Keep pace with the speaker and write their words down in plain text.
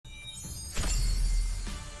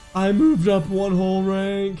I moved up one whole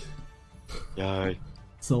rank. Yay.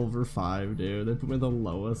 Silver 5, dude. They put me the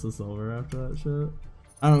lowest of silver after that shit.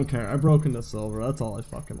 I don't care. I broke into silver. That's all I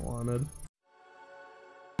fucking wanted.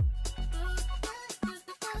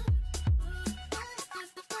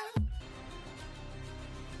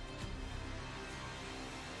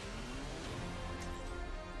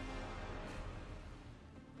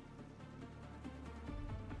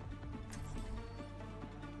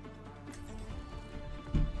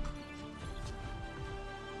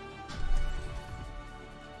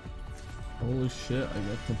 Holy shit, I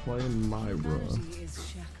get to play Myra.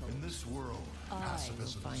 In this world,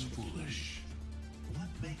 pacifism is foolish. What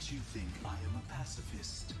makes you think I am a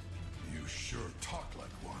pacifist? You sure talk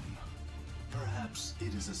like one. Perhaps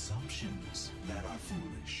it is assumptions that are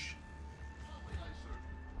foolish.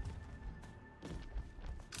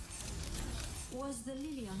 Was the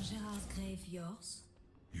lily on Gerard's grave yours?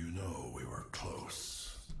 You know we were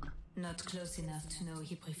close. Not close enough to know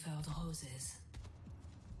he preferred roses.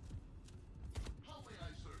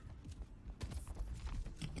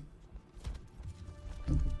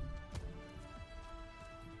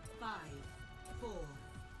 5, 4,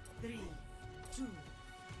 3, 2,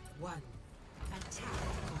 1. Attack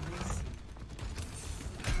commence.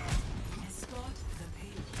 Escort the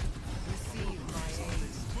payload. Receive my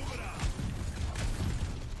aid.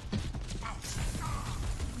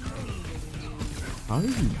 How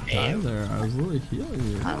did you die there? I was literally healing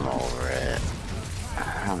you. I'm over it.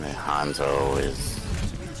 I mean, Hanzo is.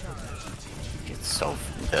 It's so.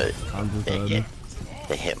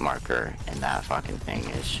 The hit marker in that fucking thing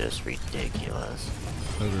is just ridiculous.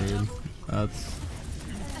 Agreed. That's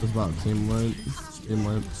about team wipe. Team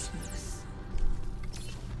wipe.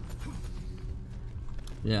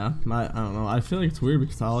 Yeah, I don't know. I feel like it's weird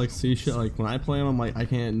because I like see shit like when I play them, I'm like I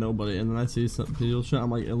can't hit nobody, and then I see some people shit.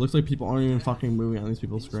 I'm like it looks like people aren't even fucking moving on these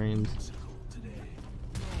people's screens.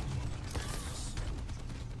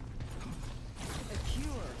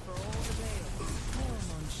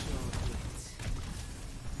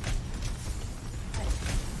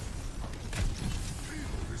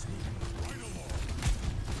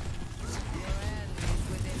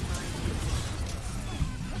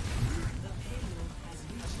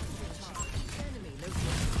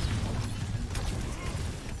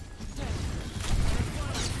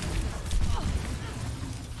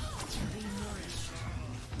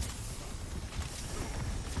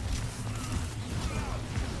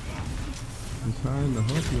 I'm trying to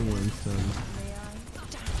help you, Winston.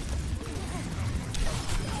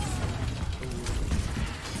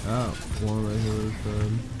 Oh, one of the healers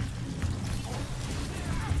dead.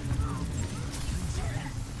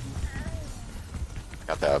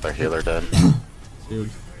 Got the other healer dead.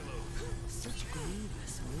 Dude.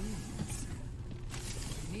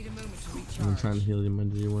 I'm trying to heal you, my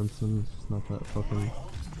G, Winston. It's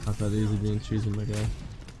not that easy being cheesy, my guy.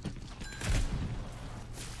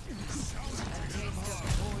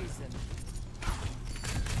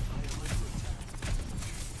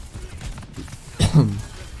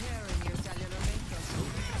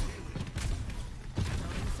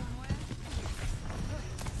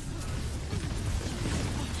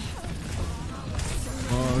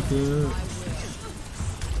 Fuck it.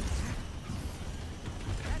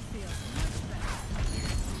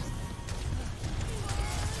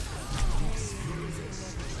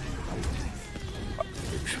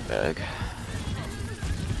 Bag.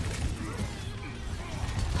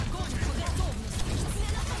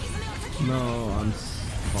 No, I'm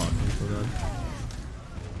fucking for that.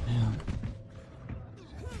 Damn.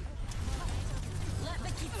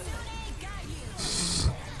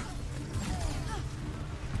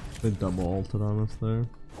 They double ulted on us there.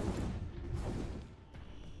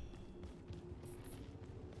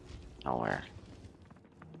 Nowhere.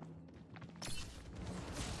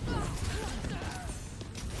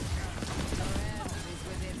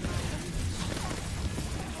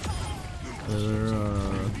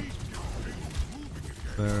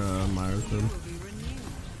 They're Myerson.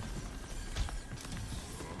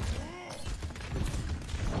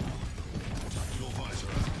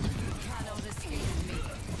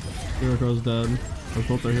 Jericho's dead. They're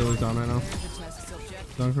both their healers down right now.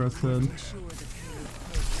 Dunker's dead.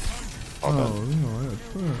 Oh, no, I got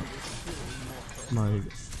trapped. My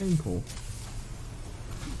ankle.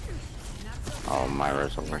 Oh,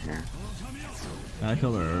 Myra's over here. I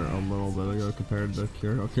killed her a little bit ago compared to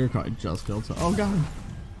Kiriko. Kiriko I just killed, so. Oh god!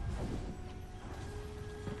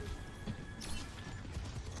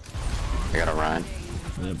 I gotta run.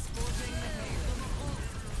 Yep.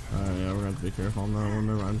 Alright, yeah, we're gonna have to be careful on that one.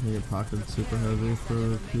 Never mind, can get pocketed super heavy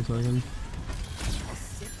for a few seconds.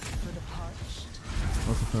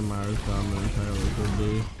 Also, if Myra's down, then entirely could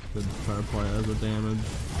be. Could try to play as a damage.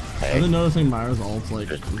 Hey. I've been noticing Myra's ult's like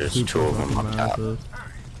There's super two of them fucking up top. massive.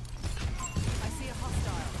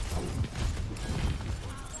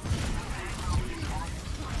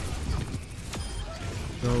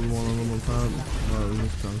 Killed one of them on top. Oh, it was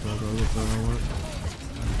just chunk out of it.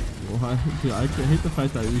 Why? Dude, I hate the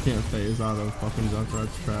fact that we can't phase out of fucking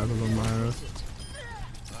Junkrat's trap of a Myra.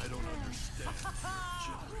 I don't understand.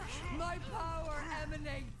 My power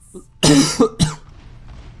emanates.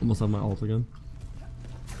 Almost have my ult again.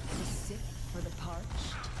 The sick for the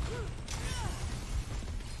parched.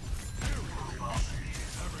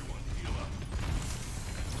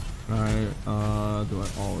 Alright, do I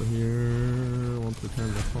ult here? Once we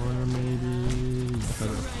turn the corner, maybe?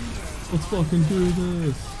 Let's fucking do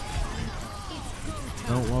this! I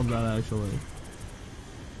don't love that actually.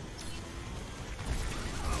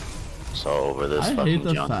 So over this I fucking hate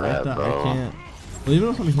the junk fact rat, that bro. I can't. Well, even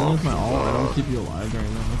if I'm healing with my ult, I don't keep you alive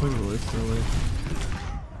during that. That's like really silly.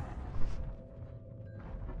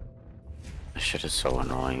 This shit is so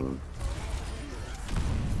annoying.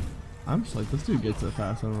 I'm just like, this dude gets it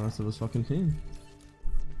faster than the rest of his fucking team.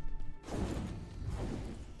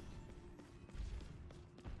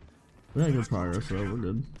 We had good progress though, we're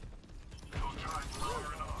good.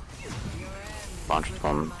 Bunch of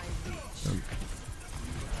them.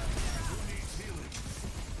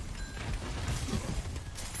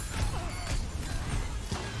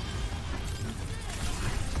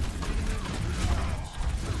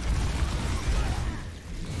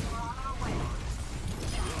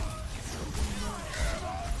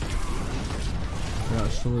 Yeah,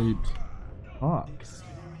 sleep. Fuck.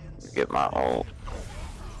 Get my ult.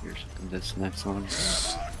 Here's this next one.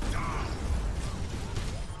 It's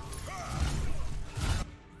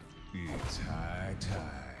high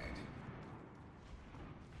tide.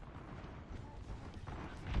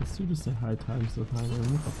 This dude just said high times to the timer.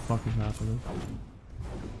 What the fuck is happening?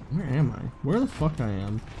 Where am I? Where the fuck I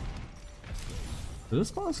am? Did this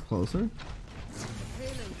spawn us closer?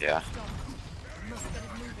 Yeah.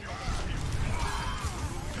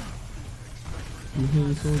 You hear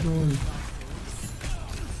this all going?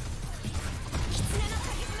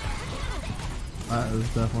 That is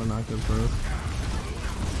definitely not good for us.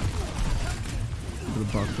 Get a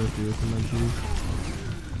buck 50 with some MP.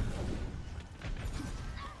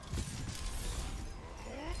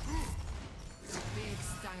 Big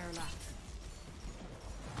stanger lap.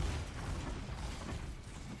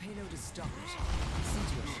 Payload is stopped. See to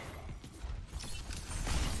it.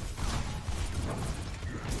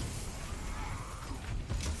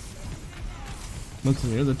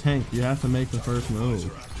 Listen, you're the tank. You have to make the first move.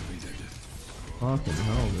 Fucking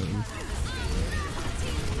hell, dude.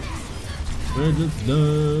 Bridget's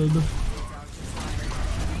dead.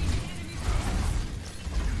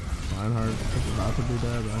 Reinhardt's about to be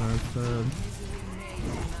dead. Reinhardt's dead.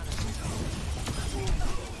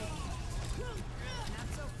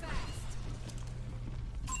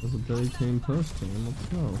 There's a big team push team. Let's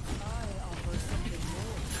go.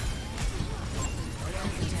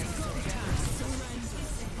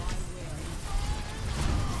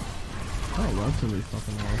 Oh, that's gonna be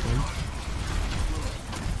fucking awesome.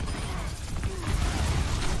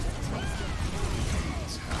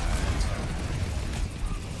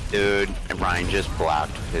 Dude, Ryan just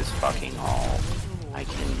blocked his fucking ult. I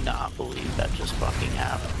cannot believe that just fucking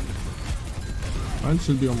happened. Mine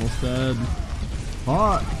should be almost dead.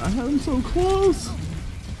 Fuck! I had him so close!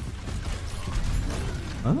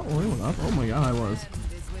 I don't really went up. Oh my god, I was.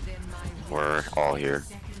 We're all here.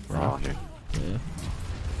 We're all here. Yeah.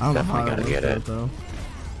 I don't know how I Definitely worked gotta get that it. though.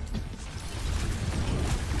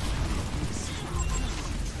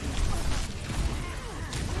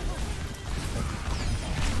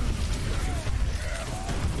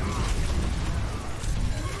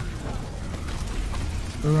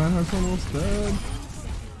 The Reinhardt's almost dead.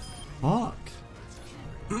 Fuck.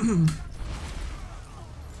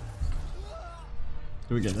 Do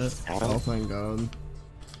we get it? Oh, thank god.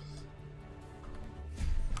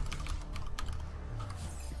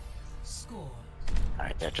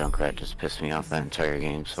 Alright, that Junkrat just pissed me off that entire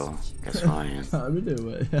game, so guess what I am. Time to do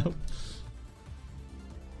it, yep.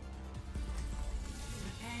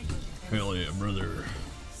 Hell yeah, brother.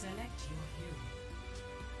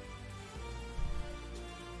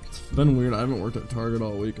 It's been weird, I haven't worked at Target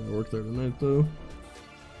all week. I worked there tonight though.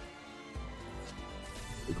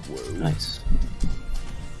 Whoa. Nice.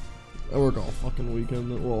 I work all fucking weekend.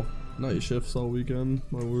 Well, night shifts all weekend.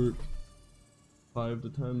 I work 5 to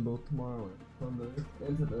 10 both tomorrow and Sunday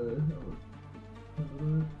and today.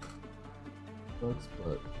 Sucks,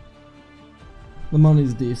 but the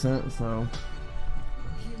money's decent, so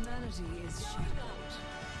reality is shadowed.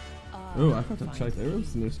 Oh, I forgot to check. There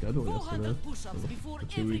was a new schedule 400 yesterday. push-ups before For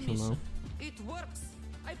 2 every weeks from now. mission. It works.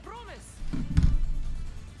 I promise.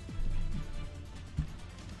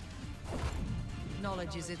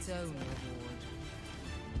 Knowledge is its own reward.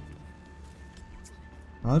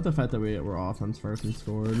 I like the fact that we're offense first and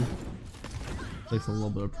scored. Takes a little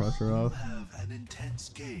bit of pressure off. You have an intense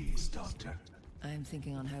gaze, Doctor. I'm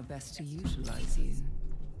thinking on how best to utilize you.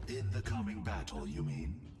 In the coming battle, you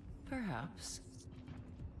mean? Perhaps.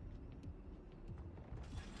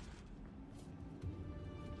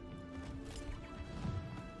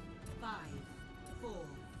 Five, 4,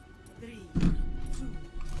 3, 2,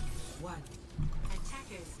 1.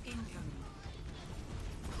 Attackers incoming.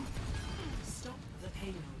 Stop the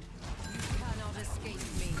payload. You cannot escape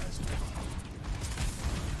me.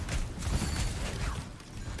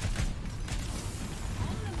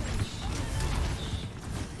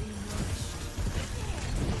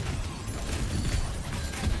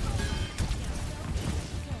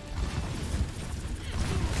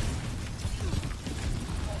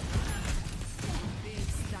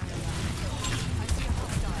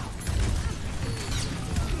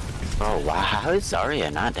 Oh wow, how is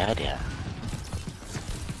Zarya not dead yet?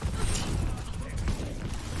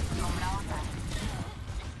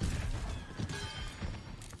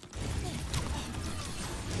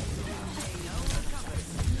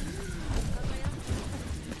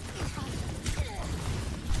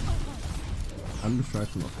 I'm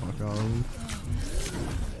distracting the fuck out of him.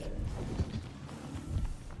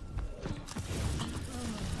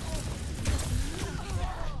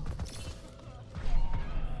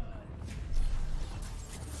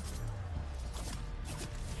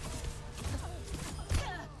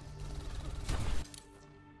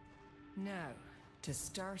 Now, to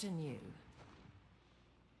start anew.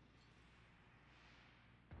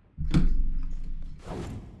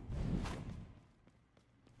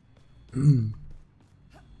 I'm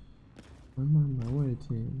on my way,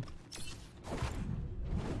 team.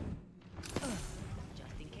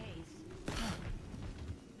 Just in case.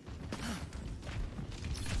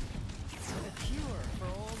 A cure for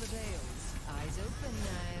all the Dales. Eyes open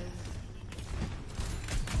now.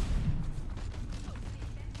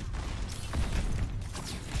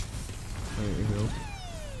 I need your heal.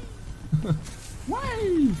 Why?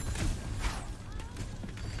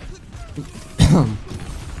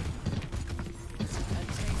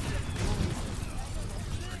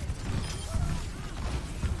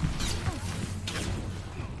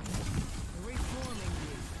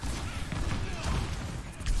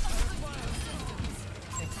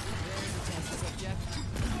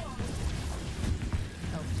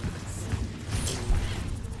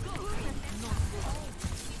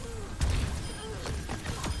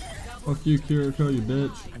 Fuck you, Kiriko, you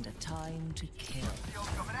bitch. And a time to kill.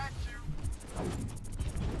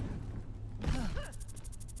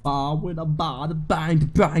 Ah, with a bada bang,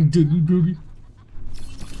 bang, doogie, doogie.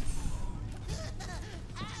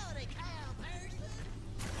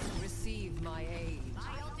 Receive my aid.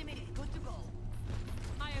 My ultimate is good to go.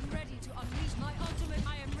 I am ready to unleash my ultimate.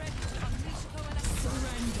 I am ready to unleash coalescence.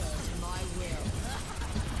 Surrender to my will.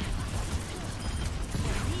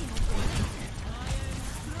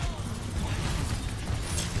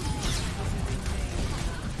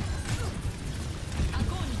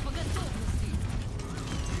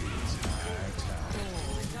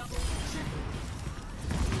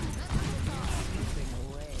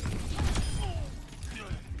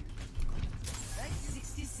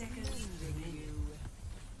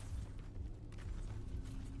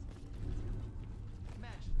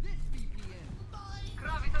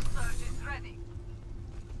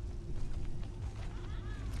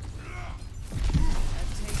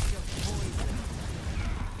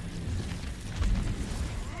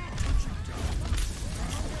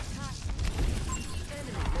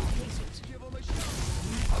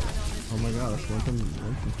 Oh my gosh, one time now.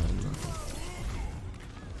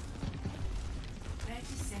 30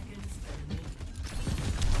 seconds remaining.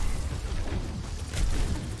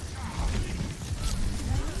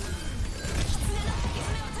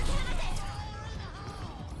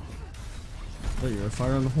 There you go,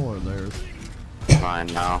 fire on the hole, there's. Fine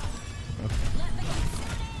now.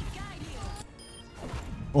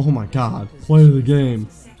 Oh my god, play the game.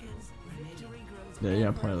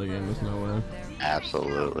 Yeah, play the game, there's no way.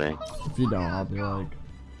 Absolutely. If you don't, I'll be like,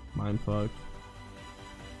 mind fucked.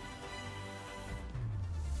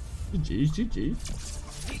 GG's, GG's.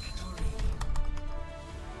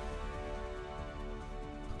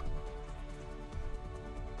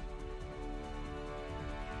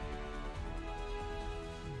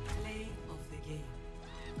 Play of the game.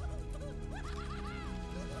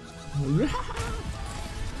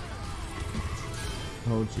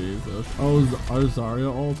 Oh Jesus. Oh, our Zarya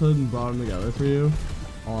ulted and brought them together for you?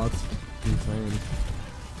 Oh, that's insane.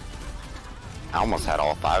 I almost had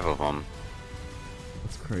all 5 of them.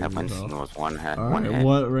 That's crazy. That Winston though. was one hit. Alright,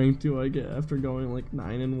 what rank do I get after going like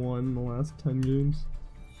 9-1 in the last 10 games?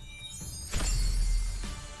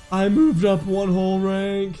 I moved up 1 whole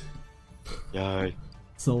rank! Yay.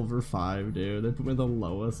 Silver 5, dude. They put me the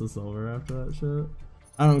lowest of silver after that shit.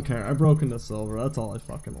 I don't care. I broke into silver. That's all I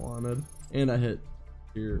fucking wanted. And I hit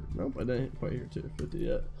here. Nope, I didn't hit quite here 250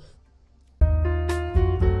 yet.